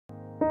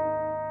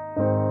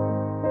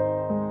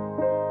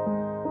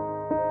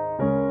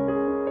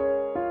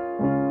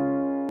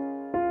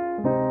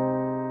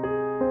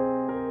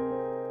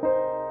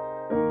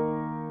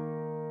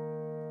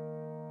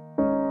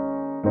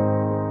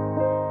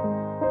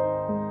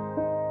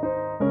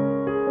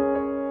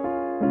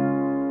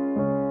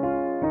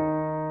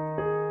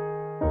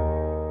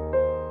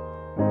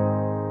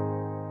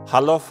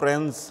Hello,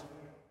 friends.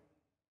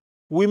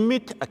 We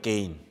meet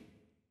again.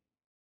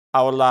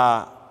 I will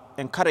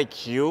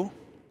encourage you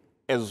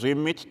as we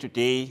meet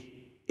today,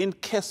 in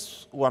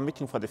case we are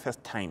meeting for the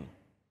first time,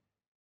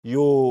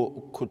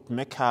 you could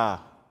make a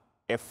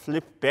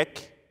flip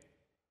back,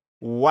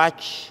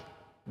 watch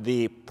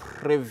the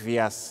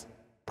previous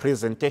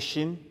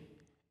presentation,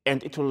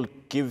 and it will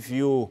give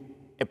you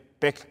a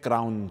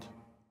background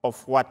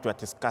of what we are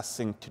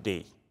discussing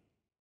today.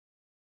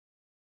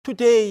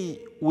 Today,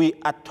 we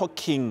are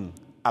talking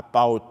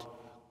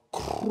about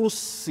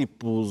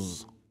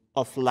crucibles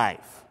of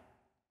life.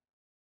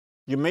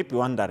 You may be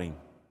wondering,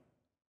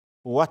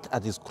 what are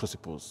these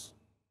crucibles?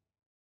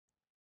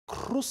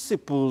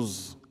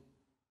 Crucibles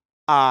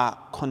are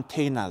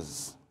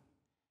containers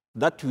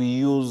that we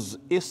use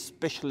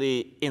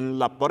especially in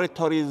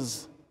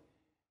laboratories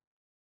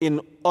in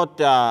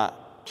order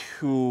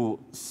to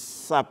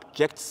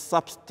subject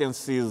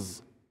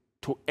substances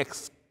to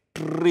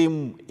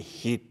extreme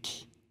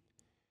heat.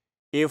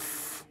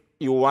 If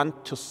you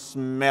want to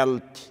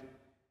smelt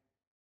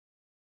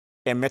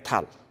a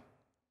metal,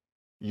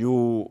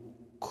 you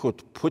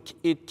could put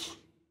it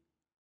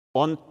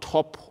on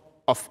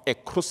top of a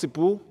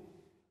crucible,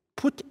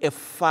 put a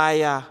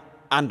fire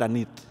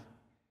underneath,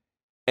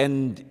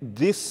 and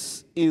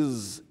this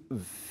is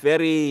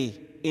very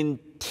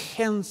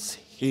intense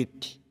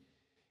heat.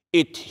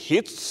 It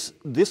hits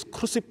this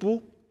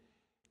crucible,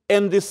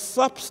 and the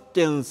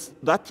substance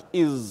that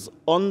is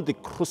on the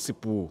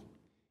crucible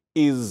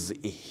is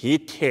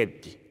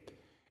heated.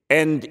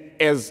 And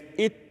as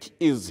it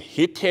is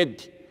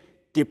heated,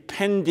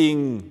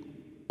 depending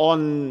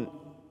on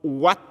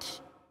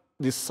what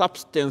the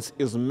substance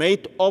is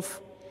made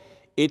of,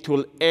 it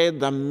will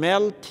either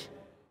melt,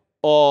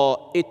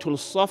 or it will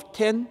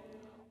soften,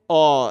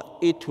 or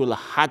it will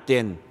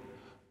harden.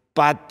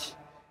 But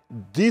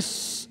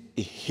this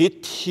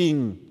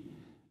heating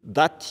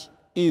that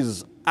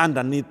is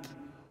underneath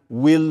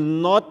will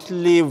not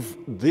leave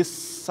this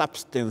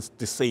substance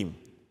the same.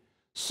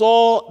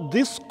 So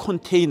this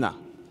container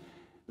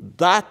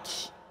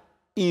that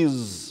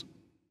is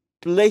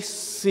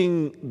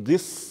placing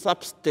this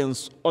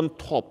substance on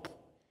top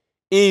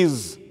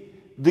is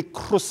the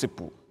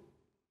crucible.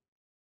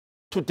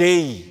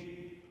 Today,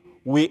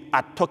 we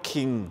are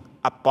talking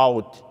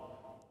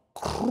about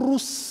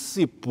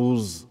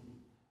crucibles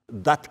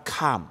that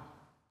come.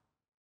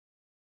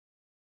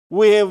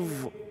 We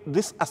have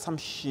this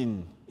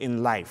assumption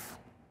in life,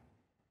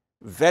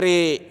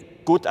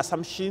 very good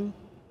assumption,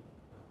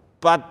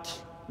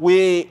 but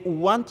we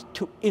want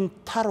to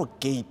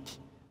interrogate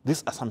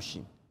this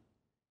assumption.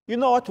 You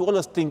know what we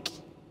always think?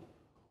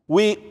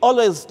 We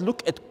always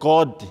look at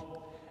God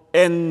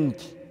and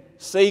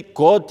say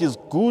God is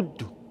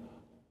good,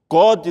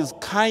 God is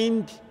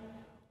kind,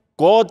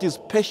 God is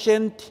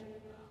patient,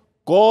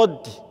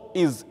 God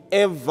is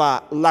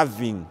ever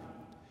loving.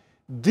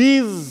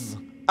 These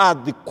are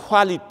the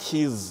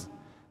qualities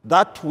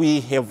that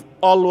we have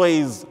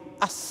always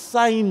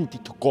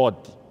assigned to God,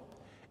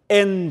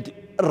 and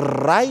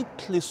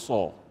rightly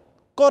so.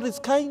 God is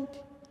kind,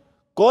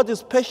 God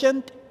is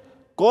patient,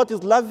 God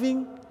is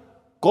loving,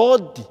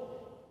 God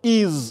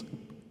is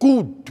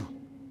good.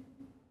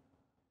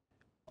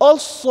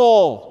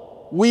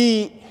 Also,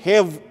 we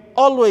have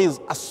always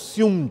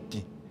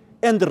assumed,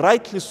 and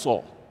rightly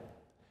so,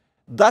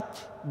 that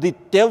the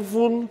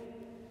devil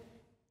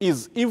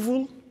is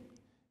evil,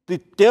 the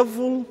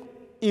devil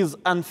is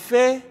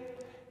unfair,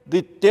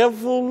 the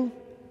devil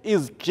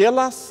is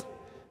jealous,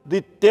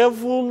 the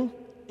devil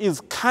is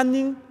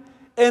cunning,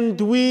 and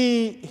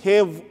we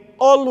have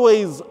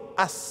always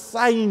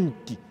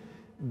assigned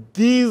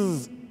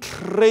these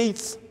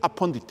traits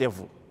upon the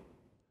devil.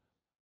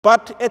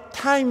 But at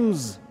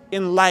times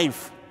in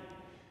life,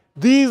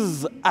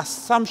 these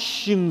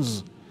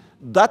assumptions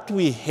that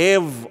we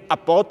have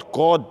about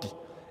God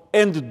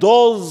and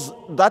those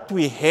that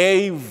we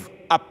have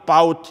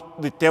about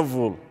the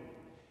devil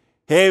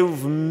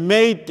have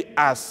made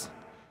us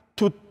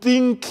to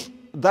think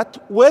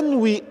that when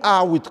we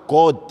are with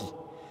God,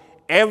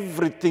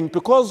 everything,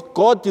 because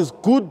God is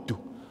good,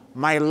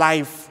 my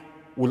life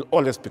will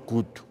always be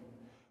good.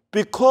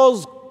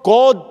 Because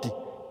God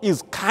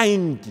is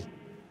kind,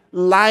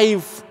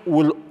 life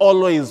will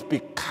always be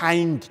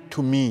kind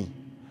to me.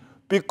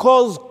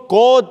 Because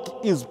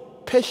God is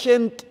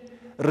patient,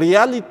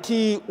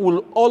 reality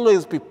will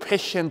always be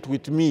patient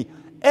with me.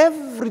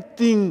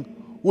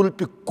 Everything will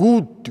be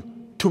good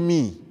to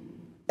me.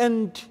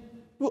 And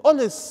we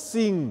always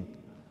sing,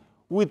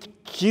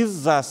 with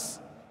Jesus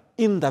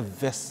in the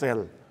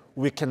vessel,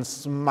 we can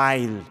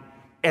smile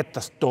at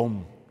the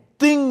storm.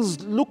 Things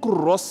look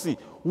rosy.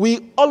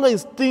 We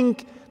always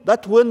think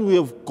that when we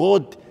have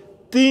God,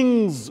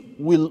 things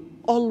will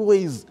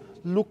always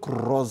look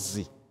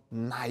rosy,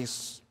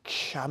 nice,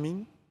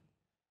 charming.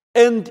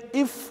 And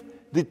if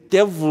the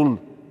devil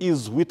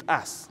is with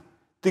us,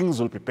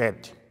 things will be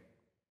bad.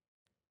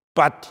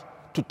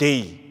 But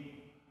today,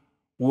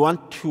 we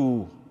want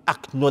to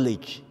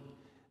acknowledge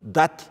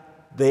that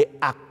there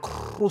are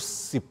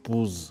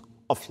crucibles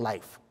of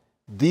life.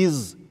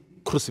 These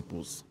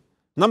crucibles,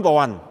 Number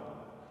one,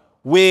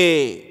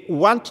 we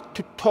want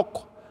to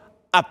talk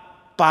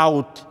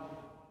about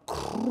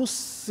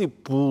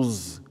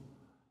crucibles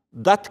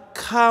that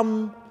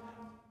come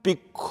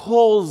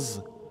because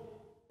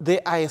they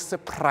are a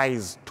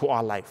surprise to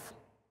our life.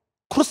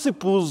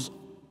 Crucibles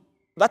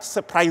that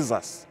surprise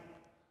us.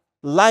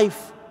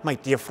 Life, my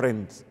dear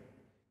friends,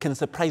 can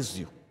surprise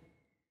you.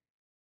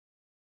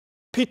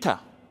 Peter,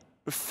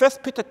 1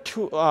 Peter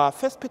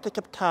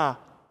chapter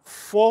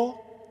 4,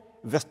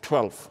 verse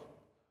 12.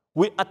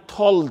 We are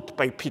told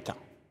by Peter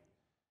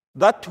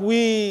that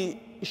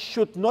we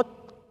should not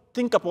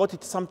think about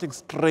it something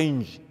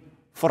strange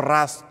for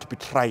us to be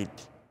tried.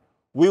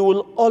 We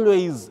will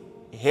always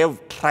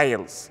have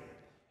trials,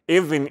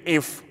 even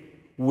if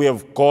we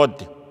have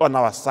God on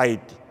our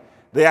side.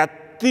 There are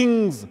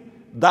things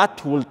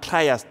that will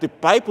try us. The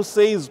Bible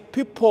says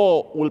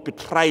people will be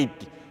tried,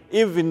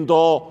 even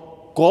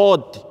though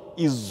God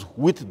is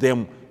with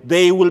them.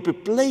 They will be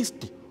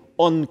placed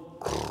on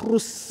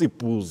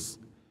crucibles.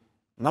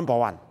 Number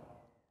one,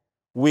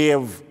 we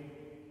have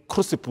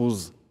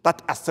crucibles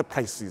that are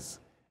surprises.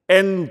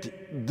 And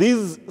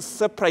these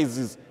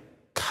surprises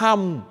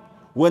come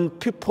when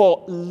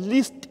people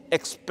least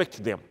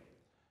expect them.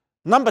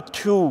 Number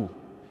two,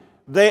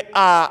 there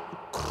are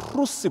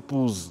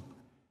crucibles,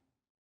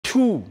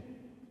 two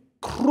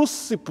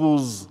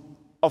crucibles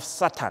of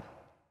Satan.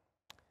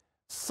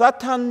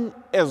 Satan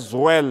as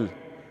well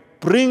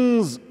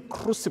brings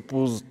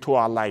crucibles to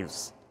our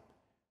lives.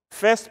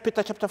 1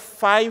 Peter chapter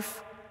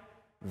 5,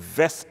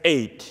 verse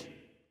 8,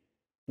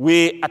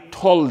 we are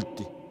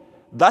told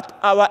that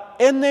our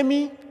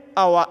enemy,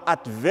 our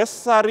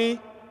adversary,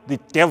 the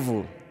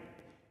devil,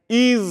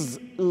 is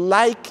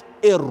like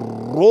a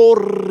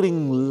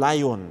roaring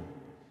lion.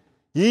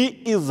 He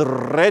is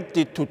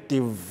ready to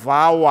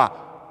devour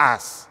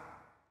us.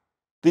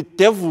 The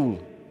devil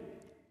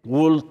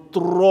will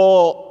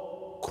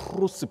throw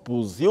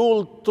crucibles. He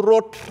will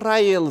throw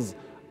trials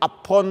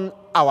upon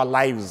our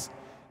lives,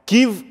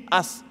 give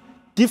us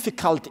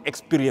difficult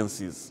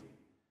experiences.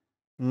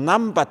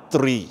 Number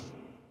three,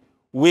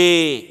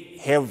 we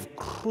have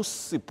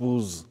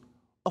crucibles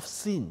of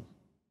sin.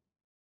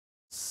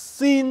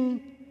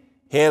 Sin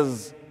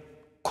has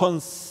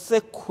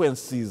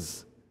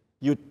consequences.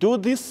 You do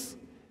this,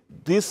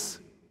 this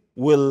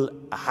will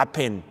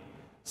happen.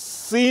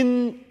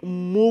 Sin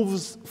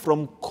moves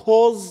from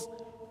cause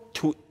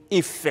to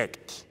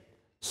effect.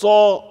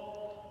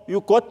 So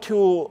you go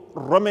to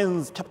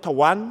Romans chapter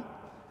 1,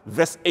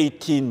 verse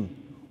 18.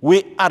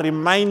 We are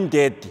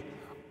reminded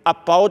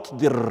about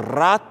the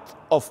wrath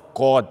of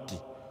God,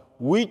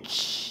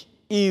 which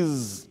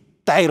is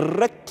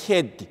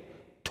directed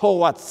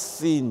towards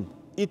sin.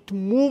 It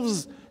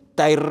moves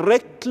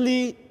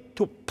directly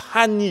to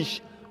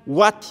punish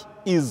what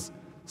is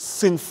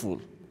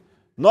sinful.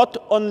 Not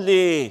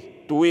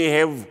only do we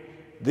have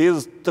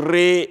these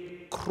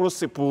three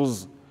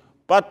crucibles,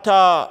 but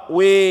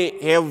we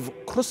have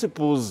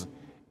crucibles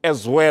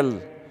as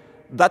well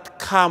that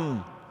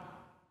come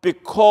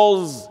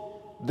because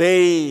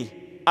they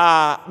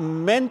are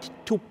meant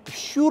to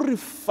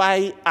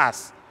purify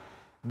us.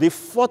 The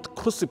fourth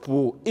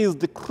crucible is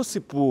the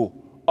crucible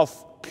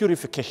of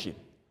purification.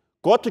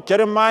 Go to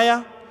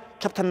Jeremiah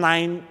chapter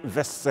 9,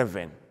 verse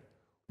 7.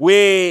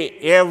 We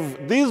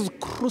have these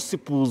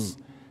crucibles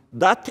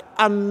that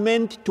are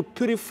meant to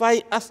purify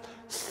us,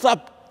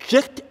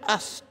 subject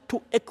us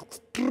to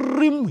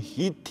extreme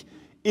heat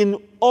in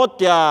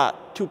order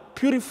to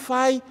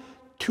purify,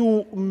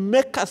 to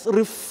make us,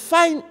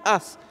 refine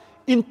us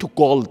into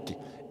gold.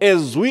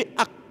 As we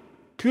are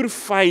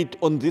purified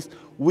on this,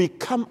 we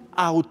come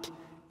out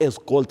as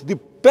gold. The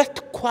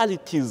best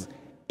qualities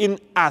in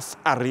us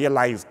are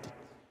realized.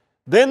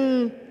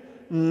 Then,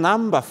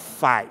 number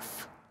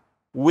 5,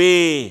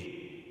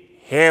 we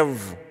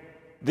have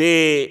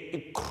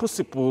the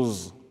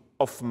crucibles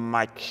of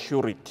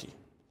maturity.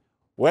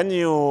 When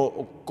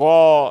you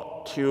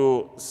go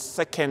to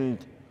 2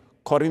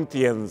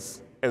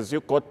 Corinthians, as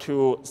you go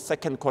to 2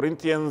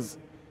 Corinthians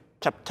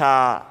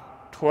chapter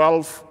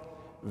 12,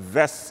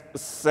 verse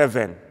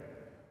 7,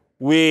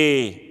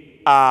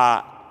 we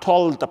are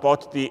told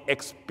about the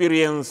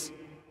experience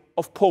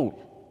of Paul.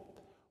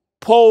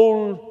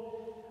 Paul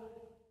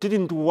he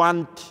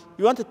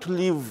wanted to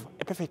live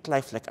a perfect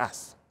life like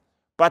us.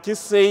 But he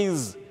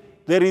says,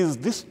 there is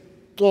this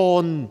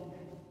thorn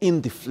in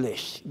the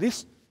flesh.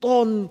 This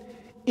thorn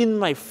in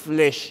my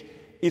flesh,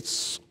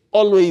 it's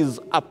always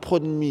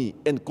upon me.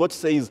 And God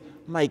says,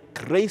 my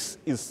grace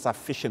is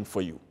sufficient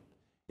for you.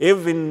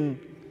 Even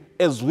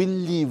as we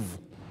live,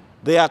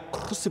 there are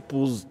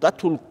crucibles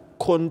that will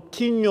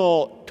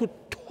continue to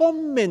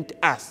torment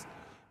us,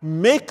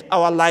 make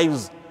our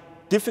lives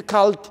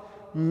difficult,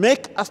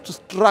 make us to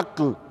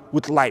struggle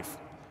with life.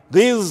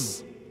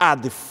 These are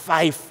the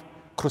 5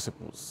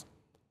 crucibles.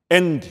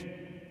 And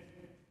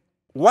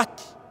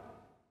what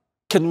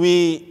can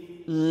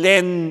we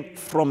learn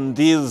from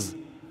these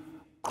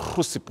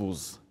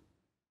crucibles?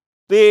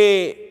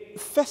 The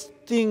first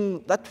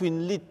thing that we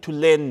need to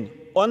learn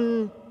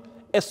on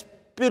a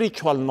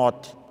spiritual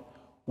note,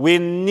 we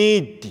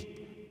need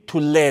to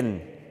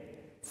learn.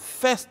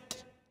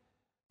 First,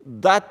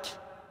 that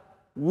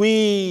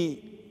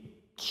we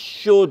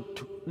should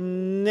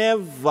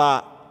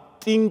never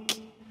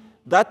think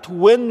that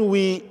when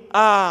we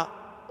are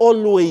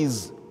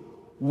always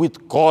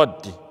with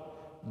God,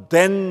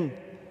 then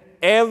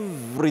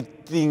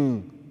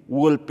everything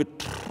will be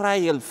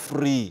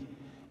trial-free.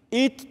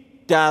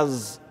 It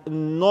does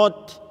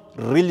not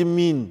really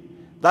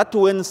mean that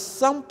when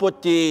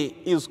somebody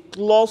is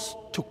close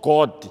to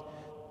God,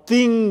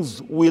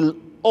 things will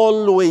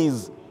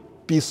always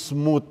be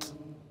smooth.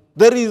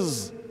 There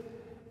is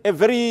a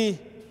very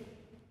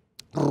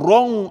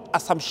wrong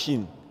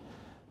assumption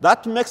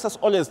that makes us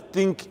always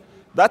think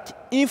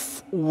that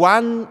if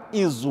one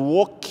is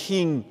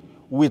walking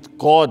with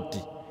God,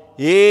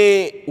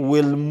 he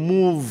will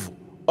move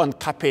on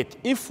carpet.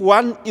 If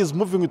one is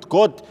moving with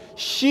God,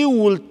 she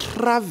will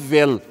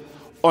travel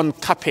on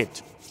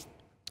carpet.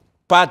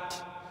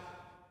 But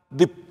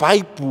the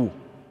Bible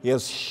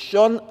has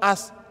shown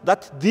us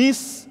that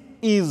this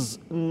is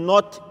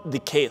not the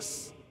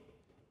case.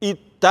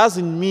 It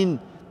doesn't mean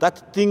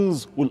that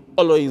things will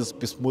always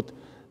be smooth.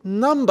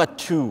 Number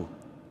two,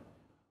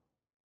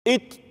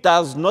 it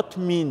does not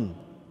mean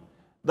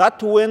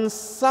that when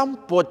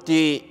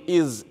somebody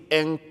is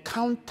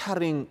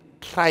encountering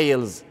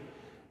trials,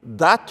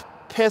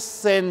 that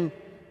person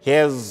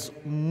has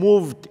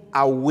moved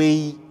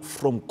away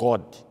from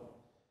God.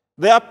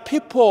 There are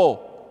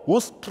people who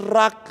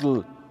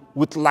struggle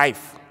with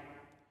life,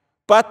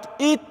 but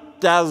it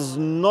does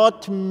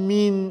not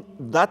mean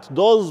that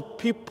those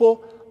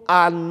people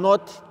are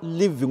not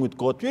living with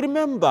God. You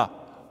remember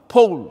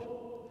Paul.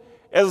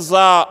 As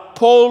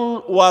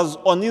Paul was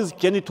on his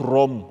journey to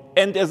Rome,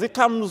 and as he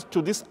comes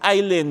to this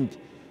island,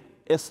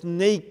 a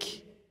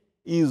snake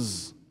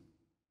is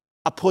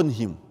upon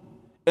him.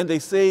 And they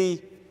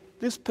say,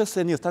 this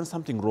person has done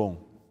something wrong.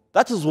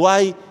 That is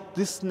why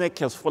this snake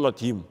has followed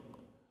him.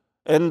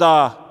 And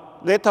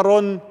later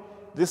on,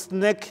 this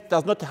snake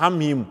does not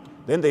harm him.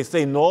 Then they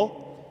say, no,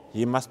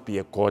 he must be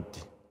a god.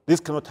 This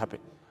cannot happen.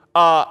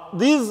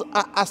 These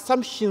are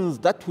assumptions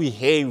that we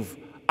have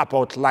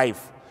about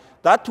life.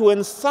 That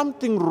when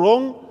something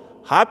wrong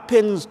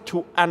happens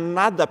to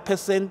another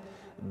person,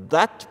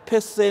 that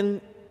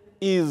person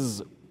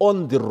is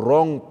on the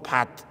wrong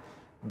path.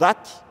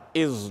 That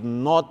is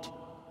not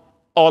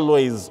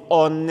always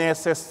or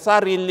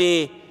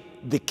necessarily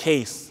the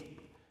case.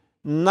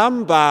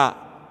 Number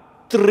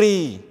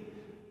three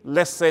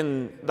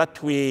lesson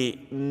that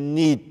we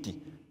need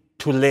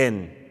to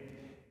learn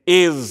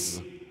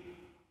is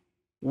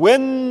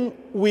when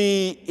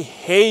we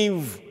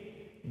have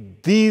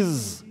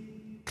these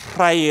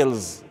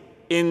trials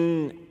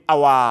in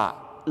our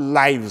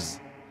lives,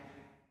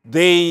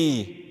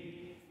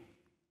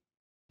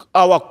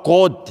 our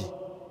God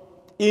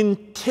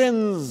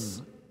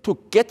intends to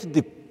get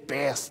the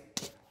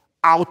best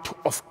out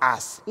of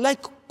us.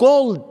 Like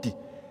gold,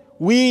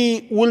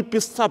 we will be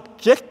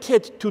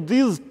subjected to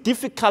these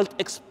difficult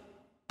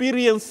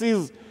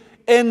experiences,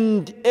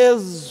 and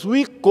as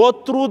we go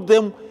through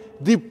them,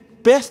 the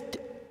best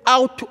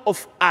out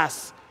of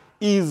us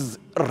is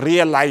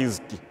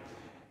realized.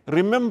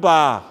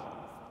 Remember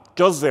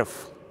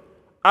Joseph,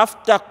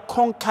 after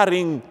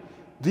conquering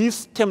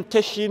this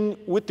temptation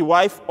with the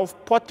wife of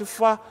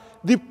Potiphar,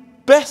 the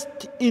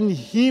best in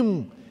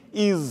him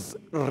is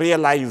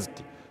realized.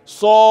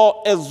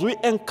 So as we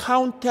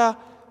encounter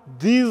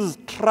these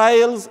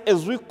trials,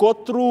 as we go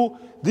through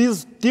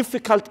these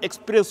difficult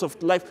experiences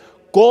of life,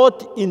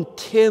 God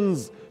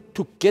intends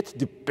to get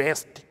the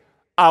best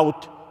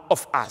out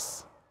of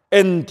us.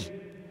 And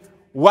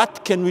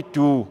what can we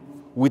do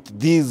with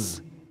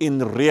these in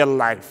real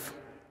life?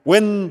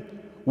 When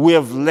we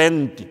have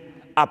learned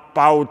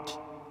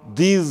about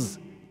these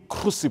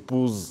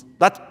crucibles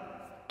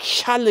that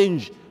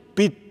challenge,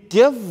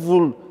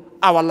 bedevil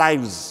our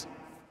lives,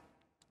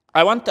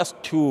 I want us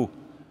to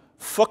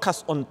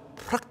focus on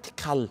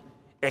practical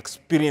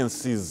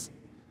experiences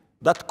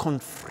that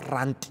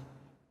confront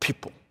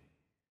people.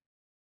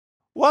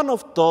 One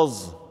of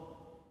those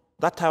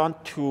that I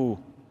want to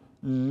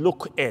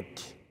look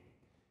at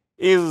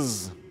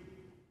is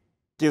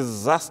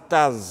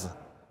disasters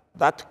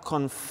that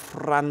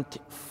confront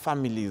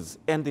families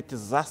and the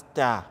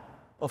disaster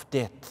of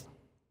death.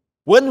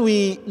 When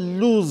we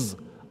lose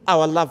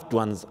our loved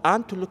ones, I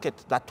want to look at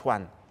that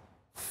one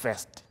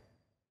first,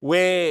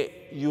 where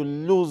you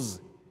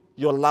lose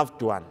your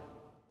loved one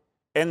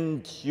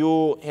and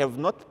you have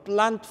not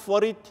planned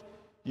for it,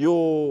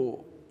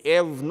 you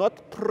have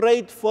not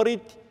prayed for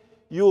it,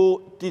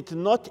 you did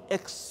not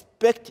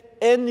expect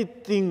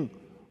anything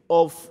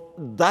of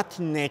that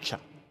nature,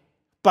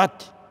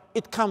 but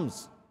it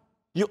comes.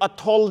 You are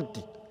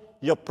told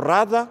your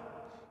brother,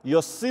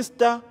 your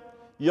sister,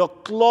 your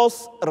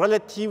close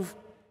relative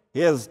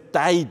has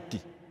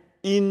died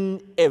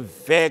in a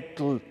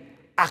vehicle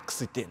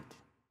accident.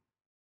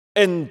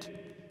 And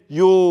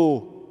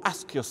you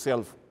ask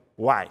yourself,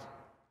 why?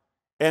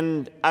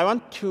 And I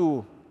want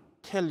to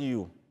tell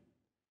you,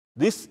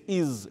 this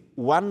is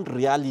one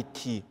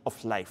reality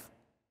of life.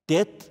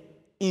 Death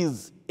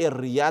is a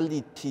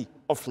reality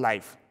of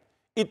life.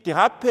 It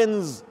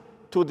happens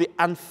to the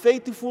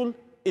unfaithful,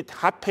 it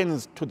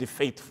happens to the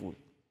faithful.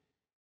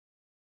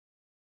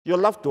 Your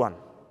loved one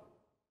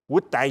who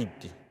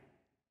died,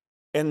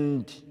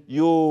 and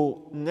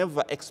you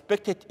never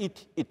expected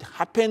it, it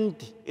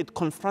happened, it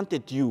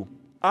confronted you.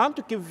 I want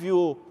to give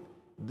you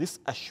this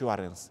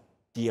assurance,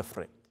 dear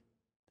friend,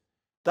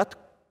 that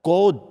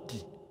God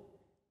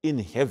in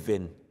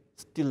heaven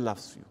still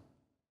loves you,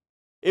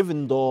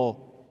 even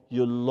though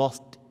you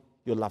lost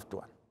your loved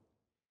one.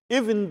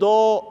 Even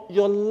though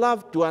your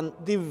loved one,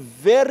 the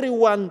very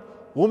one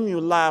whom you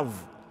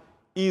love,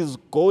 is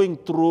going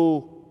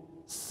through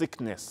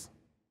sickness.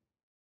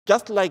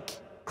 Just like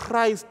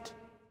Christ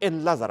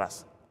and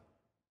Lazarus.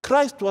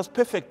 Christ was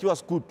perfect, he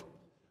was good,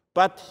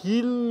 but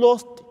he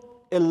lost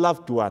a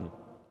loved one,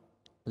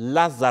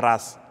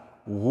 Lazarus,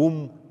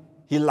 whom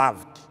he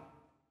loved.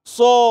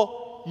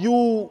 So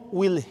you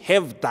will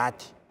have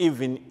that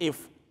even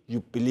if you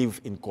believe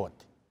in God.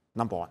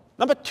 Number one.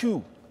 Number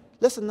two,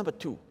 lesson number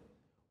two,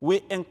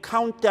 we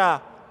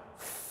encounter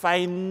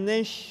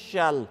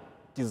financial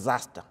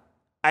disaster.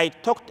 I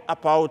talked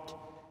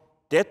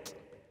about debt,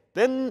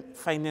 then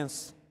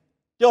finance.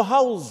 Your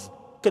house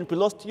can be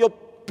lost, your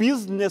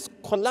business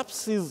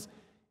collapses,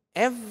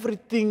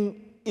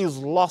 everything is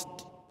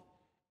lost.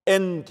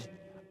 And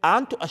I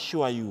want to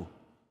assure you,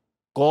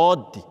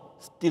 God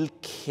still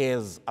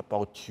cares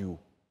about you.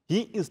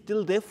 He is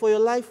still there for your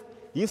life.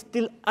 He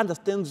still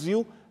understands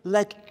you.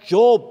 Like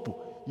Job,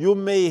 you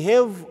may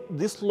have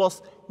this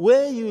loss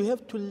where you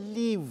have to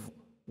live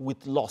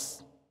with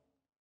loss.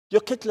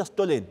 Your cattle are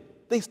stolen.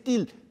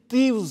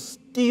 Thieves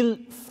steal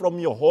from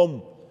your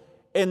home.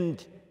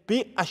 And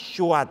be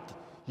assured,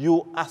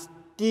 you are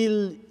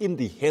still in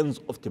the hands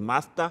of the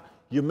master.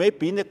 You may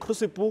be in a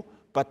crucible,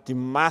 but the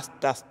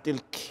master still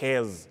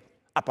cares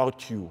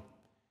about you.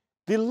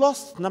 The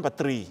loss number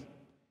three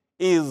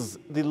is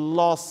the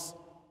loss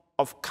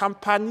of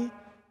company,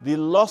 the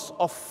loss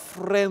of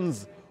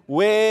friends,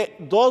 where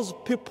those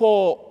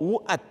people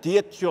who are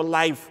dear to your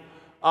life,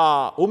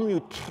 whom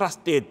you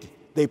trusted,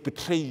 they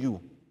betray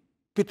you.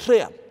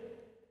 Betrayal.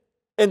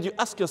 And you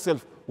ask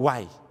yourself,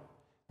 why?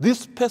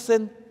 This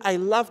person, I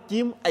loved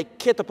him, I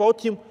cared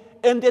about him,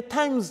 and at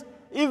times,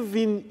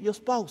 even your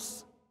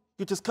spouse,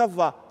 you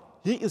discover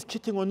he is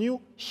cheating on you,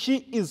 she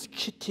is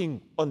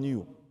cheating on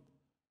you.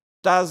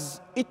 Does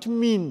it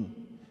mean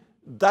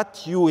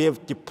that you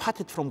have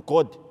departed from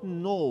God?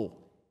 No.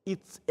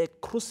 It's a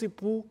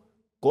crucible.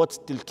 God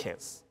still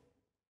cares.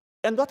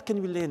 And what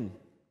can we learn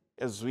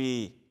as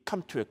we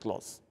come to a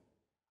close?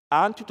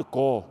 I want you to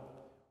go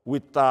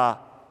with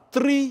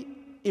three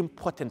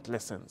important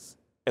lessons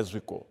as we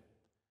go.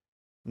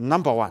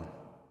 Number one,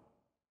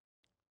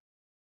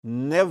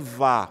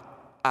 never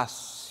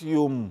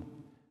assume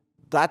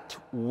that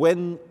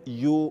when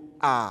you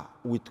are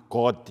with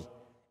God,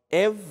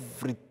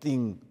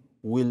 everything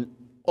will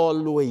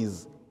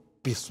always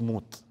be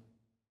smooth.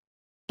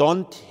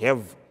 Don't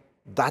have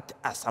that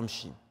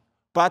assumption.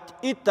 But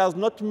it does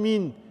not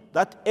mean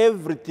that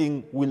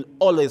everything will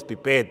always be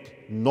bad.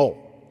 No.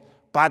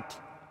 But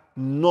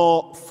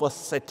know for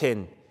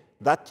certain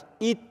that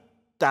it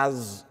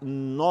does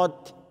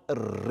not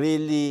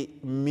really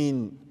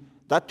mean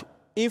that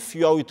if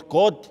you are with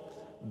God,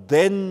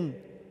 then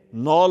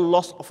no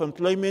loss of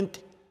employment,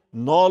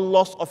 no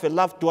loss of a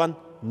loved one,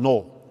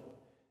 no.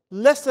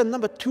 Lesson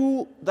number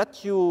two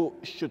that you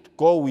should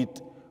go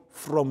with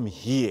from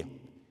here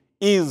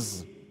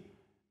is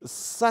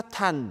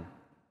Satan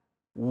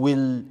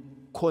will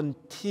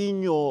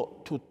continue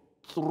to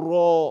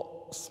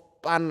throw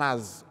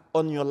spanners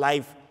on your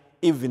life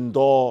even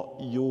though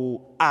you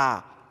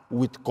are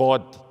with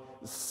God.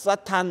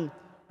 Satan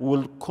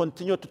will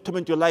continue to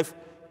torment your life,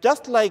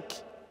 just like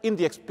in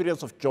the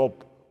experience of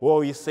Job,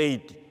 where he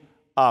said,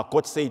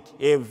 God said,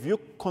 have you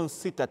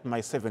considered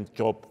my servant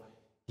Job?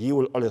 He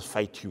will always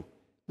fight you.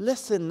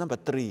 Lesson number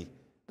three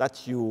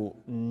that you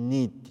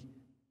need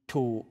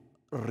to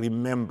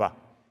remember,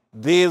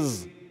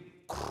 these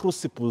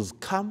crucibles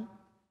come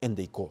and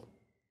they go.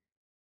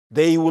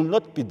 They will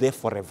not be there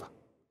forever.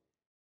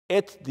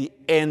 At the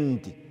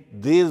end,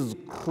 these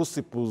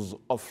crucibles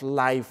of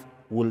life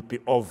will be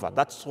over.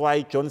 That's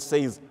why John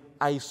says,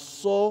 I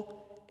saw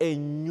a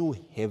new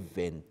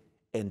heaven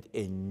and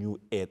a new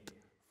earth.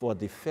 For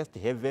the first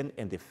heaven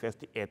and the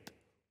first earth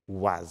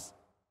was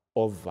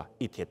over.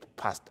 It had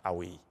passed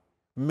away.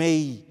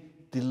 May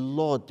the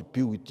Lord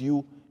be with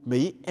you. May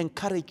He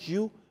encourage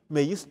you.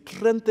 May He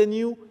strengthen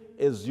you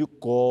as you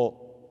go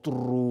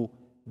through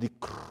the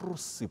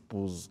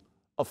crucibles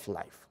of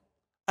life.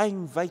 I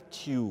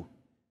invite you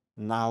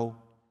now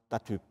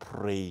that we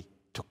pray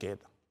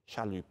together.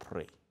 Shall we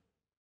pray?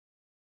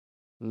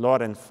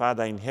 Lord and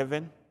Father in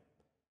heaven,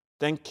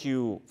 thank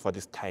you for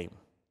this time.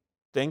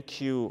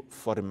 Thank you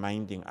for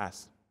reminding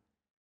us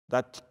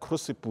that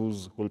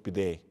crucibles will be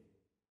there,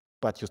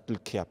 but you still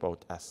care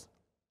about us.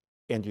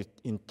 And you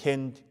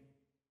intend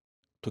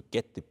to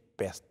get the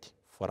best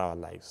for our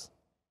lives,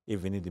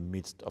 even in the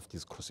midst of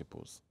these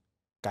crucibles.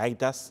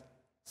 Guide us,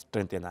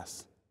 strengthen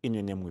us. In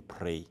your name we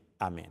pray.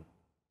 Amen.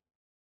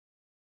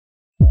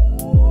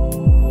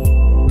 you.